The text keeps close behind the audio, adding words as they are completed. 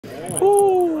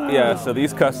Ooh. Yeah, so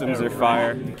these customs are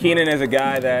fire. Keenan is a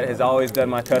guy that has always done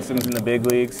my customs in the big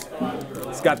leagues.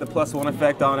 It's got the +1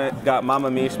 effect on it, got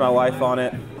Mama Mish, my wife, on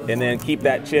it, and then keep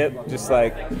that chip, just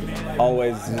like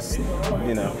always, just,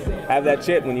 you know, have that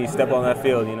chip when you step on that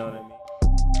field, you know what I mean?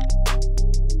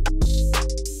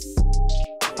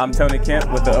 I'm Tony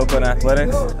Kemp with the Oakland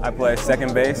Athletics. I play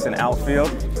second base and outfield.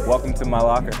 Welcome to my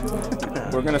locker.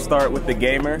 We're gonna start with the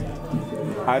Gamer.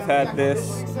 I've had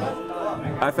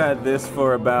this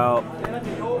for about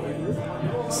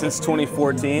since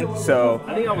 2014. So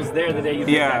I think I was there the day you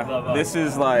picked that glove up. This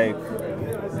is like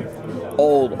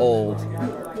old,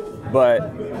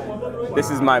 but this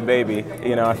is my baby.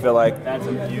 You know, I feel like that's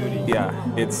a beauty. Yeah,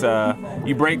 it's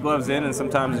you break gloves in, and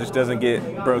sometimes it just doesn't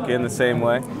get broke in the same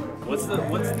way. What's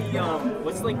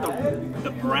like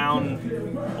the brown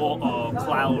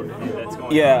cloud that's going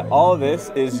on? Yeah, all of this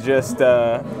is just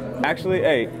actually,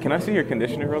 hey, can I see your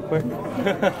conditioner real quick?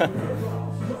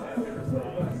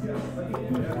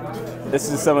 This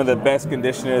is some of the best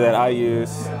conditioner that I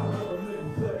use.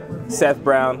 Seth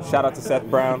Brown, shout out to Seth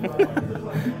Brown.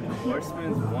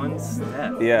 Horseman's One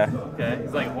Step. Yeah. Okay.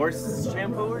 It's like horse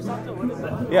shampoo or something? What is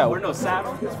that? Yeah. Or no,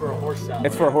 saddle? It's for a horse saddle.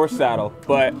 It's for a horse saddle,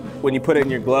 but when you put it in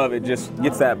your glove, it just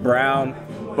gets that brown,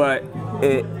 but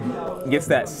it gets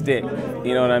that stick.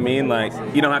 You know what I mean? Like,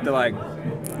 you don't have to, like,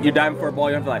 you're diving for a ball,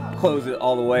 you don't have to, like, close it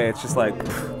all the way. It's just like,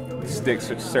 sticks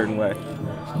a certain way.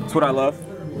 It's what I love.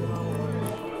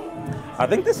 I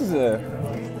think this is a,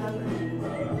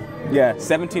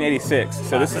 1786.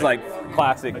 So this is like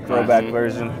classic throwback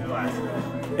version.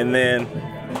 And then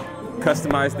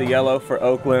customized the yellow for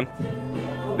Oakland.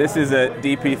 This is a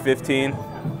DP15,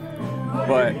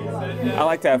 but I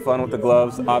like to have fun with the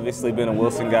gloves. Obviously been a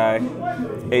Wilson guy,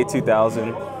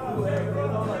 A2000.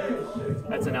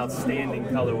 That's an outstanding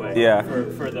colorway. Yeah.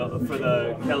 For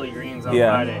the Kelly Greens on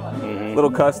Friday. Mm-hmm. Little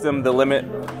custom. The limit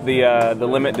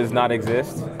limit does not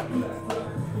exist.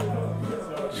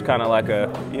 It's kind of like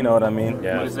a, you know what I mean?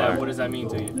 Yeah. What does that mean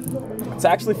to you? It's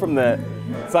actually from the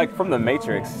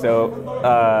Matrix. So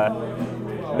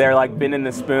they're like bending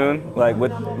the spoon, like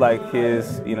with like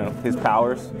his, you know, his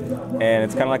powers, and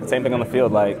it's kind of like the same thing on the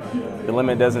field. Like the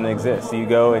limit doesn't exist. So you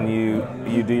go and you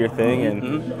do your thing,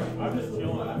 and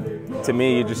to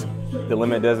me, the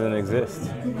limit doesn't exist.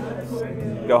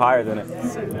 Go higher than it.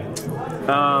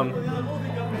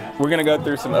 We're gonna go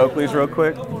through some Oakleys real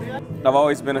quick. I've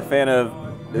always been a fan of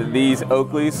these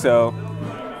Oakleys, so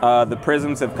the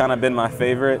prisms have kind of been my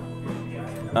favorite.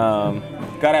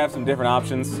 Gotta have some different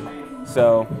options,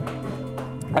 so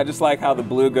I just like how the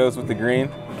blue goes with the green.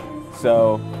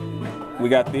 So we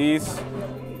got these.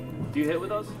 Do you hit with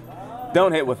those?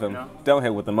 Don't hit with them. No? Don't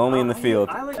hit with them. Only in the field.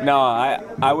 No,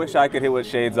 I wish I could hit with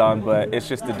shades on, but it's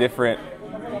just a different.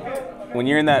 When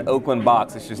you're in that Oakland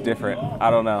box, it's just different. I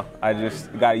don't know. I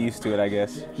just got used to it, I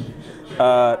guess.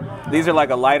 These are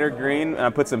like a lighter green, and I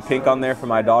put some pink on there for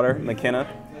my daughter, McKenna.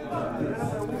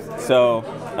 So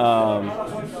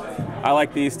I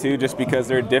like these too, just because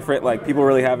they're different. Like, people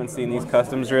really haven't seen these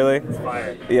customs, really. It's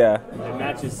fire. Yeah. It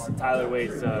matches Tyler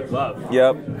Wade's glove.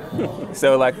 Yep.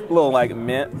 So like a little like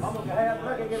mint.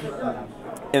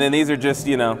 And then these are just,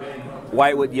 you know,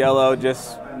 white with yellow,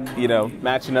 just, you know,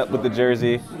 matching up with the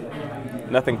jersey.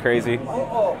 Nothing crazy.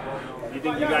 I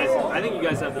think you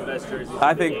guys have the best jerseys.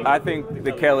 I think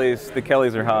the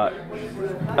Kellys are hot.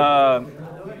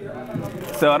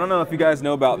 So I don't know if you guys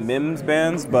know about Mims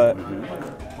bands, but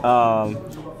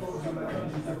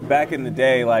back in the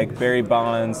day, like Barry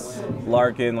Bonds,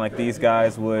 Larkin, like these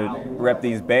guys would rep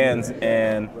these bands,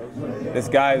 and this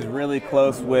guy is really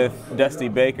close with Dusty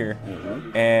Baker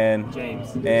and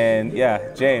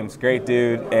James, great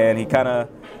dude, and he kind of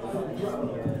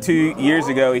 2 years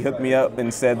ago, he hooked me up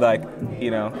and said, like,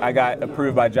 you know, I got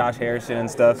approved by Josh Harrison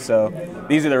and stuff. So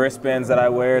these are the wristbands that I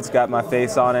wear. It's got my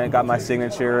face on it, got my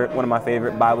signature, one of my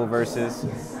favorite Bible verses.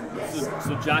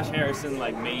 So Josh Harrison,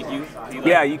 like, made you?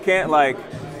 Yeah, you can't, like,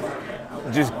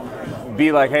 just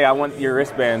be like, hey, I want your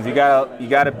wristbands. You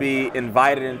gotta be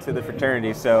invited into the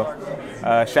fraternity. So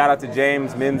shout out to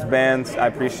James, Mims Bands. I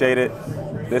appreciate it.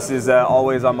 This is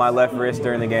always on my left wrist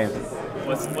during the game.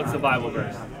 What's the Bible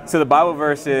verse? So the Bible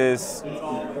verse is,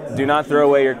 do not throw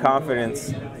away your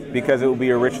confidence because it will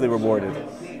be richly rewarded.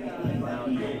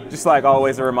 Just like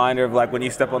always a reminder of, like, when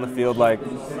you step on the field, like,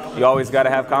 you always got to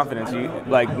have confidence. You,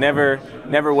 like, never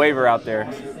waver out there.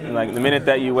 And, like, the minute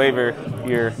that you waver,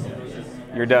 you're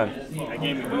done. That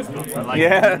gave me goosebumps. I like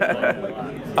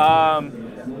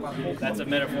it. That's a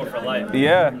metaphor for life.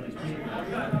 Yeah.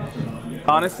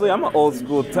 Honestly, I'm an old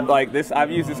school, like this.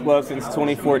 I've used this glove since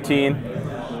 2014.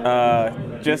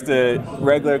 Just a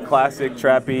regular classic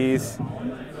trapeze.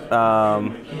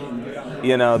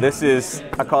 You know, this is,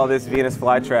 I call this Venus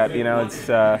flytrap. You know, it's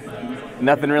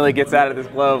nothing really gets out of this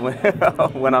glove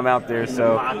when I'm out there.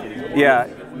 So, yeah,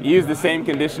 use the same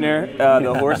conditioner,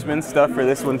 the Horseman stuff for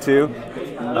this one too.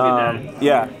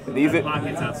 Yeah,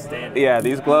 Pocket's outstanding. yeah,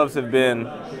 these gloves have been.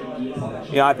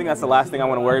 You know, I think that's the last thing I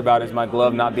want to worry about is my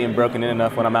glove not being broken in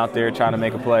enough when I'm out there trying to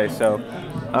make a play. So,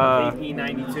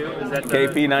 KP92, is that the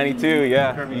KP92?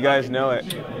 Yeah, you guys know it.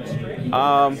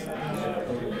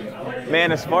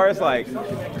 Man, as far as like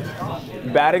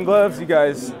batting gloves, you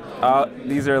guys,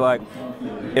 these are like,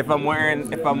 if I'm wearing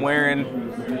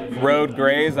road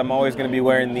grays, I'm always going to be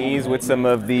wearing these with some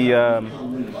of the.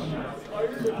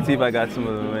 Let's see if I got some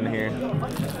of them in here.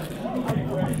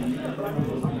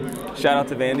 Shout out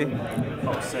to Vandy.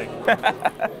 Oh, sick.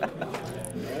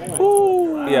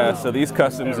 Yeah, so these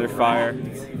customs are fire.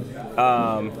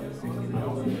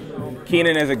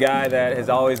 Keenan is a guy that has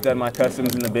always done my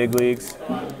customs in the big leagues.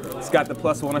 It's got the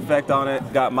 +1 effect on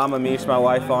it, got Mama Mish, my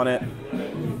wife, on it.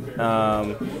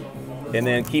 And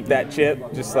then keep that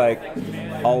chip, just like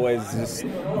always, just,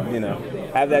 you know,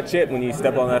 have that chip when you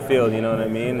step on that field, you know what I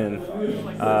mean? And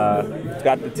it's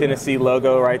got the Tennessee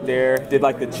logo right there. Did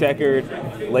like the checkered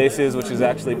laces, which is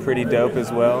actually pretty dope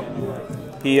as well.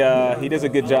 He does a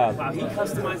good job. Wow, he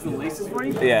customized the laces for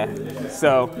you? Yeah,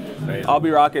 so I'll be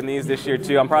rocking these this year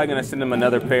too. I'm probably gonna send him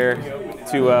another pair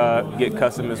to get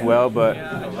custom as well, but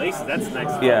The laces, that's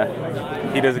next.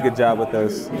 yeah, he does a good job with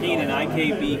those. Keenan,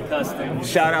 IKB Customs.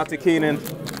 Shout out to Keenan.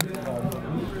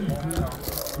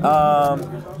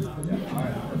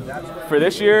 For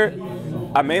this year,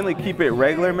 I mainly keep it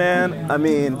regular, man. I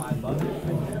mean,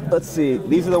 let's see.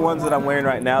 These are the ones that I'm wearing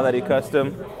right now that he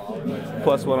custom.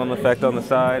 +1 on the effect on the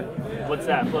side. What's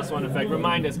that +1 effect?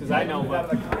 Remind us, because I know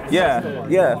what. Yeah,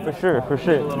 for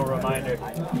sure. A little reminder.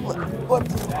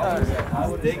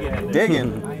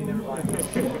 Digging.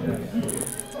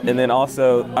 And then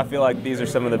also, I feel like these are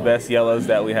some of the best yellows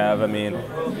that we have. I mean,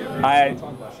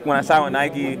 when I signed with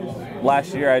Nike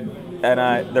last year,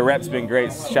 the rep's been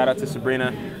great. Shout out to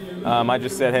Sabrina. I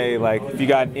just said, hey, like, if you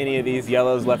got any of these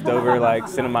yellows left over, like,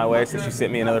 send them my way. So she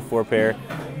sent me another 4 pair.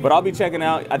 But I'll be checking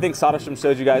out. I think Soderstrom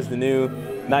showed you guys the new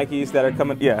Nikes that are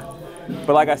coming. Yeah.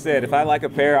 But like I said, if I like a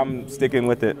pair, I'm sticking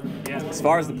with it. As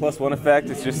far as the +1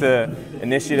 effect, it's just an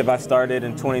initiative I started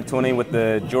in 2020 with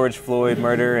the George Floyd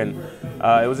murder. And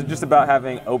it was just about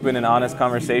having open and honest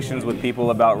conversations with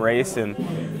people about race. And,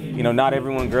 you know, not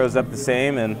everyone grows up the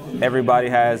same, and everybody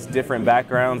has different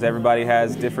backgrounds. Everybody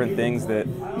has different things that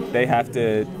they have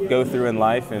to go through in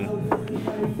life. And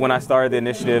when I started the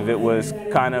initiative, it was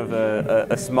kind of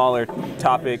a smaller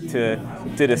topic to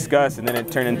discuss, and then it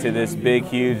turned into this big,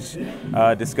 huge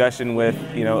discussion with,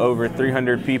 you know, over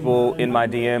 300 people in my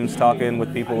DMs talking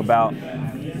with people about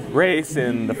race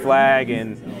and the flag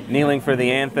and kneeling for the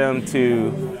anthem,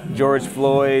 to George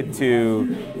Floyd,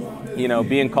 to, you know,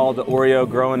 being called to Oreo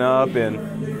growing up, and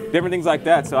different things like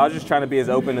that. So I was just trying to be as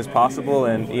open as possible,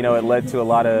 and, you know, it led to a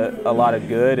lot of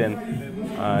good. And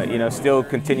you know, still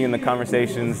continuing the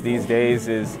conversations these days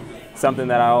is something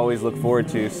that I always look forward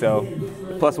to. So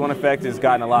the +1 effect has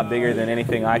gotten a lot bigger than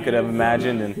anything I could have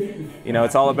imagined. And, you know,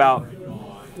 it's all about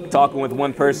talking with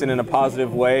one person in a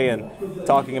positive way and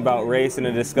talking about race in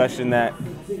a discussion that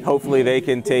hopefully they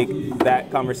can take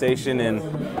that conversation and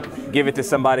give it to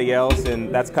somebody else. And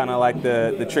that's kind of like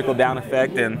the trickle-down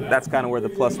effect. And that's kind of where the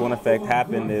 +1 effect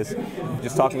happened, is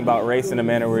just talking about race in a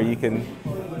manner where you can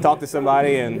talk to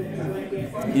somebody and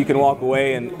you can walk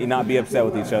away and not be upset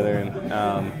with each other. And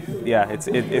yeah, it's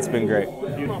been great. I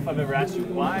don't know if I've ever asked you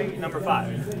why number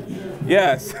 5.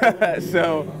 Yes,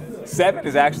 so 7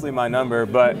 is actually my number,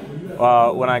 but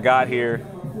when I got here,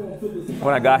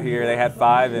 they had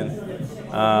 5, and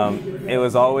it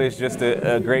was always just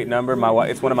a great number.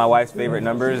 It's one of my wife's favorite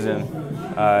numbers, and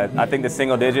I think the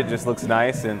single digit just looks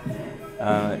nice. And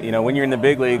you know, when you're in the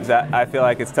big leagues, I feel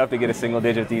like it's tough to get a single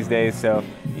digit these days. So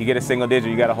you get a single digit,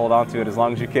 you got to hold on to it as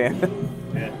long as you can.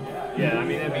 Yeah. I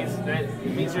mean, it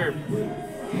means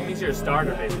you're a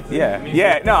starter, basically.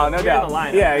 Yeah. No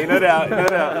doubt. Yeah, no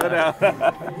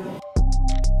doubt.